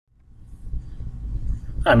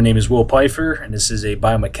Hi, my name is Will Pfeiffer, and this is a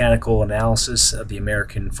biomechanical analysis of the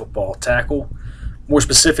American football tackle. More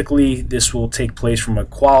specifically, this will take place from a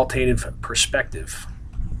qualitative perspective.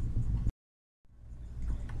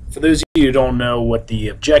 For those of you who don't know what the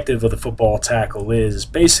objective of the football tackle is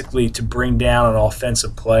basically to bring down an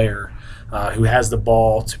offensive player who has the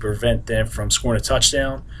ball to prevent them from scoring a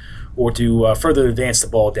touchdown or to further advance the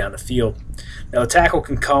ball down the field. Now, the tackle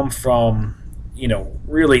can come from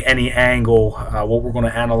really any angle. What we're going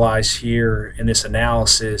to analyze here in this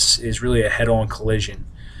analysis is really a head-on collision.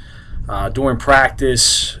 During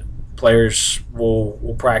practice, players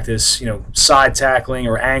will practice, side tackling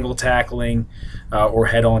or angle tackling or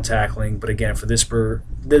head-on tackling. But again, for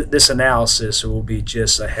this analysis, it will be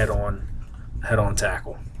just a head-on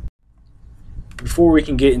tackle. Before we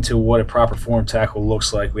can get into what a proper form tackle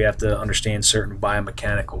looks like, we have to understand certain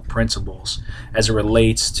biomechanical principles as it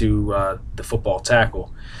relates to the football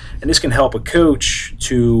tackle. And this can help a coach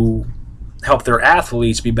to help their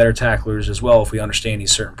athletes be better tacklers as well if we understand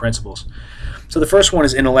these certain principles. So the first one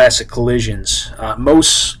is inelastic collisions.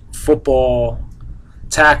 Most football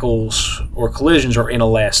tackles or collisions are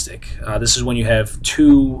inelastic. This is when you have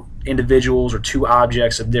two individuals or two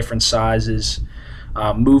objects of different sizes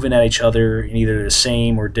moving at each other in either the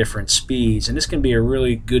same or different speeds. And this can be a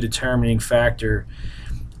really good determining factor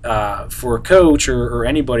for a coach or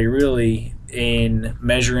anybody really in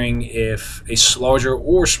measuring if a larger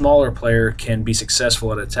or smaller player can be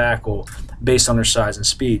successful at a tackle based on their size and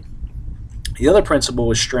speed. The other principle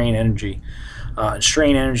is strain energy.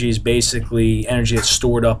 Strain energy is basically energy that's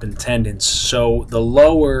stored up in tendons. So the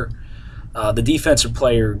lower the defensive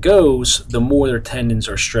player goes, the more their tendons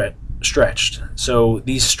are stretched. So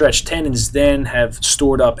these stretched tendons then have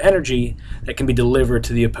stored up energy that can be delivered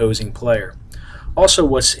to the opposing player. Also,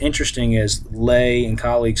 what's interesting, as Lay and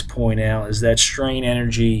colleagues point out, is that strain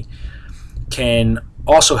energy can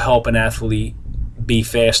also help an athlete be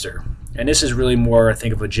faster. And this is really more, I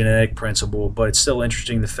think, of a genetic principle, but it's still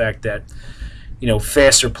interesting the fact that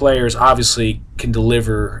faster players obviously can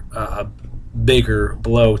deliver a bigger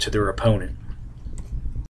blow to their opponent.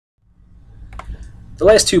 The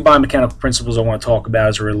last two biomechanical principles I want to talk about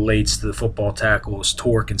as it relates to the football tackle is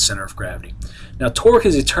torque and center of gravity. Now, torque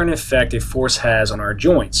is the turning effect a force has on our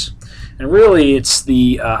joints. And really, it's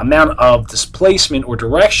the amount of displacement or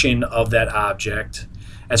direction of that object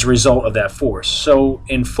as a result of that force. So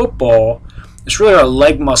in football, it's really our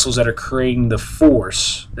leg muscles that are creating the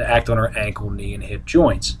force that act on our ankle, knee, and hip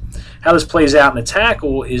joints. How this plays out in the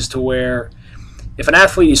tackle is to where if an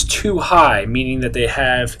athlete is too high, meaning that they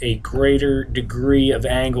have a greater degree of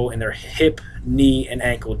angle in their hip, knee, and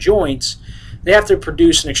ankle joints, they have to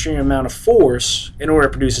produce an extreme amount of force in order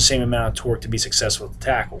to produce the same amount of torque to be successful at the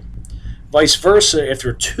tackle. Vice versa, if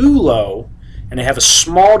they're too low and they have a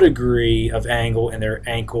small degree of angle in their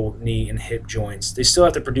ankle, knee, and hip joints, they still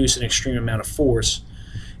have to produce an extreme amount of force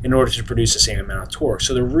in order to produce the same amount of torque.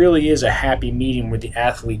 So there really is a happy medium where the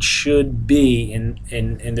athlete should be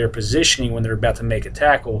in their positioning when they're about to make a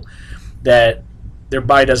tackle, that their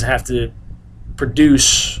body doesn't have to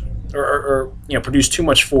produce or produce too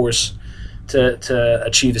much force to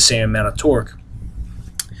achieve the same amount of torque.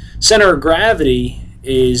 Center of gravity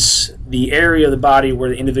is the area of the body where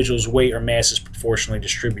the individual's weight or mass is proportionally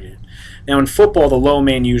distributed. Now, in football, the low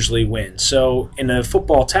man usually wins. So in a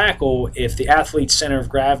football tackle, if the athlete's center of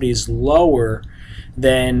gravity is lower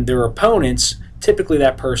than their opponent's, typically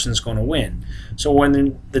that person is going to win. So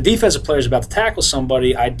when the defensive player is about to tackle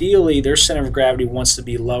somebody, ideally their center of gravity wants to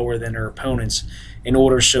be lower than their opponent's in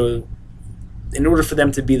order for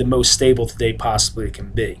them to be the most stable that they possibly can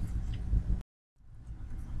be.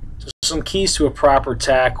 So some keys to a proper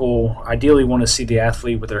tackle: ideally want to see the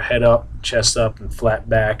athlete with their head up, chest up, and flat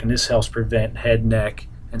back, and this helps prevent head, neck,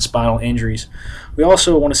 and spinal injuries. We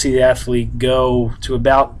also want to see the athlete go to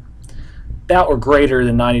about or greater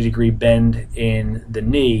than 90-degree bend in the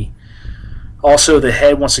knee. Also, the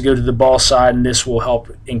head wants to go to the ball side, and this will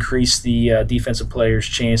help increase the defensive player's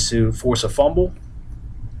chance to force a fumble.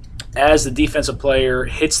 As the defensive player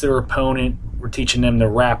hits their opponent, we're teaching them to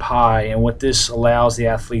wrap high, and what this allows the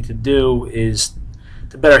athlete to do is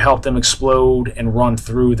to better help them explode and run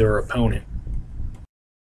through their opponent.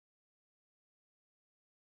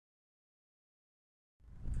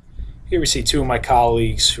 Here we see two of my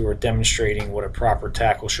colleagues who are demonstrating what a proper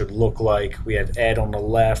tackle should look like. We have Ed on the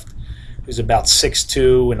left, who's about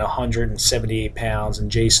 6'2" and 178 pounds,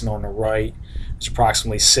 and Jason on the right, who's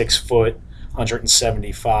approximately 6 foot,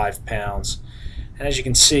 175 pounds. And as you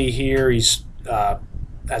can see here, he's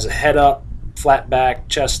has a head up, flat back,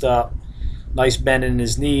 chest up, nice bend in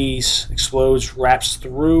his knees, explodes, wraps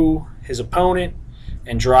through his opponent,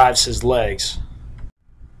 and drives his legs.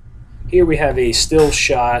 Here we have a still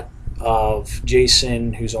shot of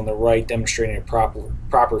Jason, who's on the right, demonstrating a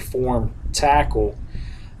proper form tackle.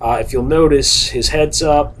 If you'll notice, his head's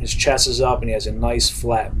up, his chest is up, and he has a nice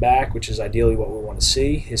flat back, which is ideally what we want to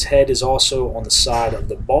see. His head is also on the side of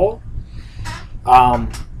the ball.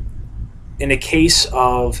 In the case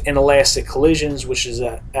of inelastic collisions, which is,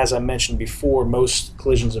 as I mentioned before, most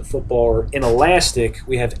collisions in football are inelastic,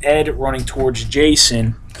 we have Ed running towards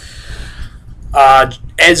Jason.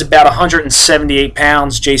 Ed's about 178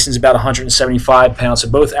 pounds, Jason's about 175 pounds, so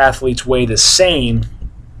both athletes weigh the same.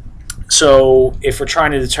 So if we're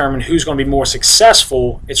trying to determine who's going to be more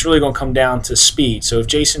successful, it's really going to come down to speed. So if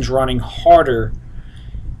Jason's running harder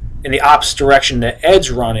in the opposite direction that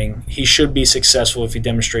Ed's running, he should be successful if he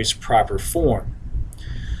demonstrates proper form.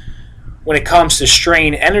 When it comes to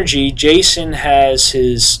strain energy, Jason has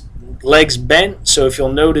his legs bent, so if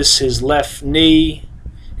you'll notice, his left knee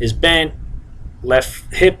is bent,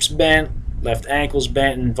 left hip's bent, left ankle's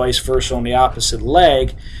bent, and vice versa on the opposite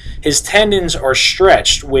leg. His tendons are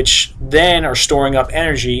stretched, which then are storing up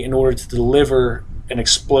energy in order to deliver an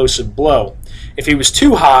explosive blow. If he was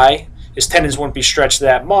too high, his tendons wouldn't be stretched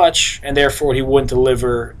that much, and therefore he wouldn't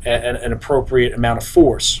deliver an appropriate amount of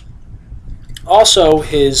force. Also,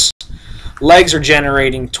 his legs are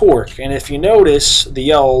generating torque, and if you notice the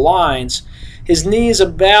yellow lines, his knee is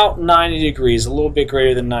about 90 degrees, a little bit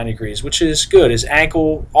greater than 90 degrees, which is good. His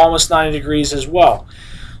ankle, almost 90 degrees as well.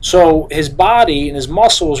 So his body and his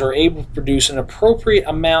muscles are able to produce an appropriate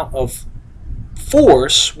amount of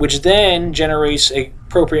force, which then generates an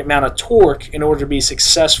appropriate amount of torque in order to be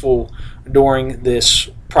successful during this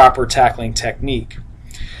proper tackling technique.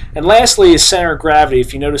 And lastly is center of gravity.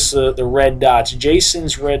 If you notice the red dots,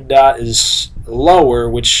 Jason's red dot is lower,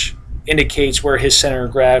 which indicates where his center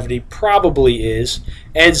of gravity probably is.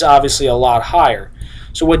 Ed's obviously a lot higher.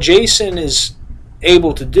 So what Jason is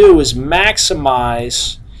able to do is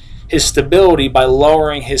maximize his stability by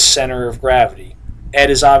lowering his center of gravity. Ed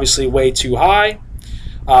is obviously way too high,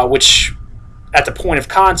 which at the point of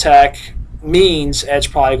contact means Ed's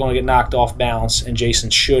probably going to get knocked off balance, and Jason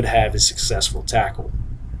should have a successful tackle.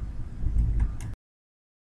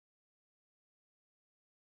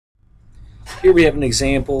 Here we have an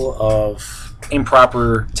example of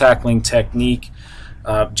improper tackling technique.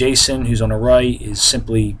 Jason, who's on the right, is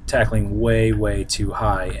simply tackling way too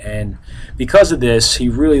high, and because of this, he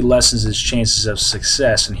really lessens his chances of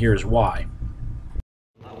success, and here's why.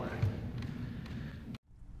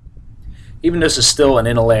 Even though this is still an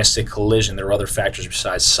inelastic collision, there are other factors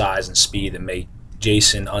besides size and speed that make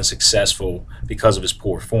Jason unsuccessful because of his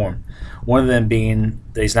poor form. One of them being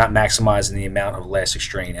that he's not maximizing the amount of elastic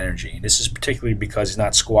strain energy. This is particularly because he's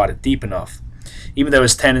not squatted deep enough. Even though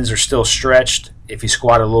his tendons are still stretched, if he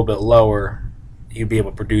squatted a little bit lower, he'd be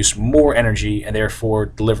able to produce more energy and therefore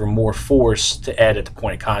deliver more force to Ed at the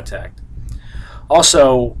point of contact.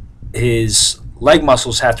 Also, his leg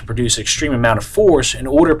muscles have to produce an extreme amount of force in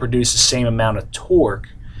order to produce the same amount of torque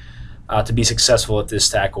to be successful at this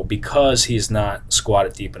tackle because he is not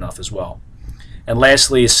squatted deep enough as well. And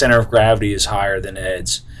lastly, his center of gravity is higher than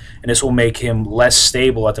Ed's, and this will make him less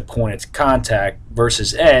stable at the point of contact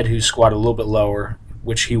versus Ed, who's squatted a little bit lower,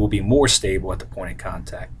 which he will be more stable at the point of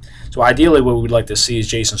contact. So ideally what we'd like to see is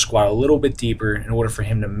Jason squat a little bit deeper in order for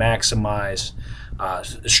him to maximize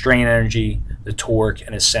the strain energy, the torque,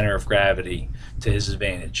 and his center of gravity to his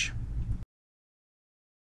advantage.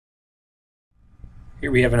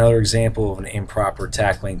 Here we have another example of an improper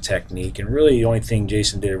tackling technique, and really the only thing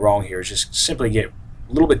Jason did wrong here is just simply get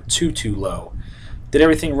a little bit too low. Did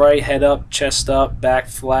everything right, head up, chest up, back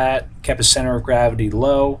flat, kept his center of gravity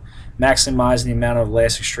low, maximizing the amount of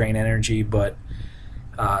elastic strain energy, but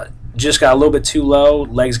just got a little bit too low,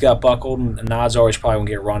 legs got buckled, and the odds are he's probably going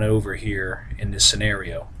to get run over here in this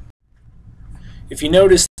scenario. If you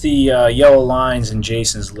notice the yellow lines in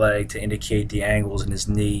Jason's leg to indicate the angles in his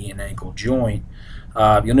knee and ankle joint,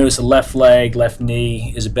 you'll notice the left leg, left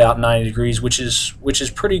knee is about 90 degrees, which is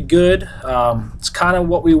pretty good. It's kind of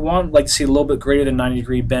what we want, like to see a little bit greater than 90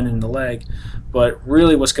 degree bend in the leg. But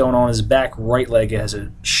really what's going on is his back right leg has a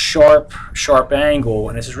sharp angle,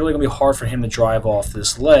 and this is really going to be hard for him to drive off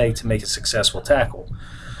this leg to make a successful tackle.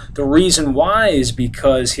 The reason why is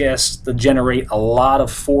because he has to generate a lot of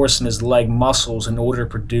force in his leg muscles in order to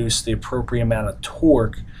produce the appropriate amount of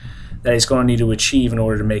torque that he's going to need to achieve in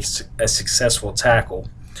order to make a successful tackle.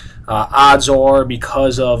 Odds are,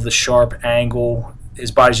 because of the sharp angle,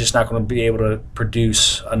 his body's just not going to be able to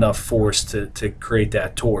produce enough force to create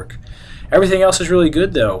that torque. Everything else is really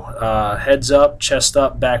good though. Heads up, chest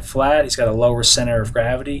up, back flat. He's got a lower center of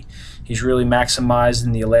gravity. He's really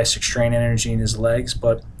maximizing the elastic strain energy in his legs,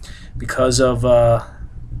 but because of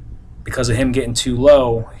because of him getting too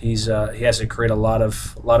low, he has to create a lot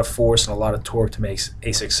of force and a lot of torque to make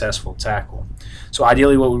a successful tackle. So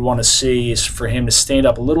ideally, what we want to see is for him to stand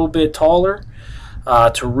up a little bit taller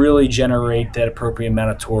to really generate that appropriate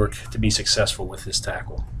amount of torque to be successful with this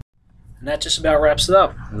tackle. And that just about wraps it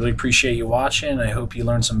up. I really appreciate you watching. I hope you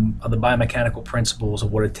learned some of the biomechanical principles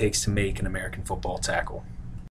of what it takes to make an American football tackle.